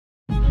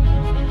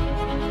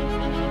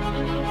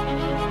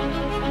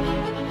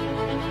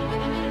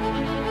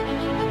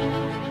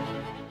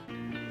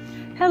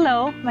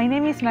Hello, my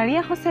name is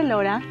Maria Jose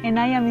Lora and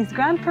I am Miss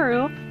Grand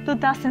Peru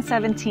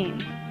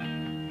 2017.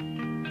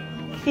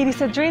 It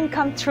is a dream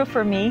come true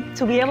for me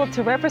to be able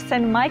to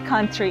represent my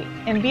country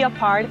and be a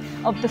part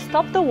of the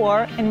Stop the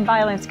War and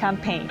Violence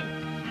campaign.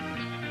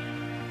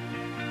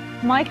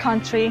 My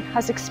country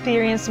has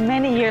experienced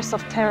many years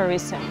of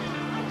terrorism.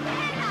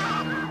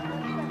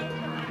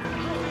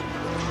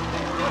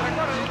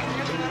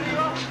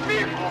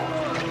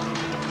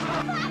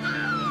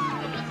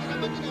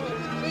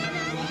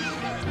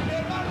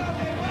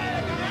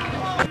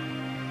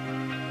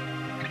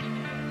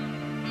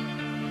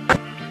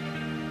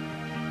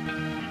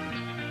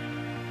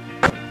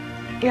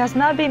 It has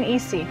not been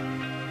easy,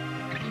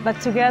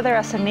 but together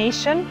as a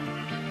nation,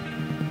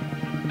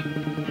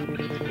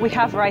 we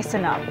have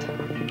risen up.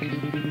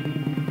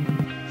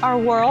 Our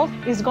world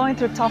is going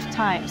through tough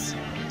times,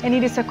 and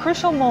it is a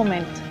crucial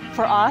moment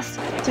for us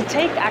to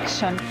take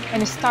action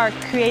and start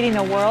creating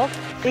a world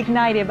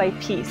ignited by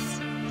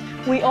peace.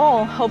 We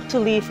all hope to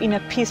live in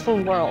a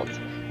peaceful world,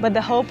 but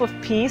the hope of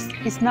peace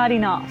is not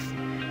enough.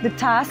 The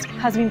task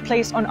has been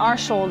placed on our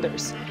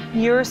shoulders,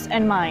 yours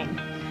and mine.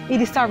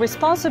 It is our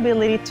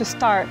responsibility to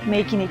start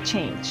making a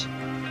change.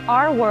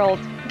 Our world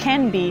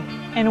can be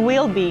and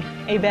will be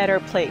a better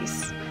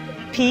place.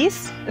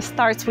 Peace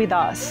starts with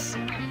us.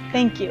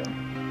 Thank you.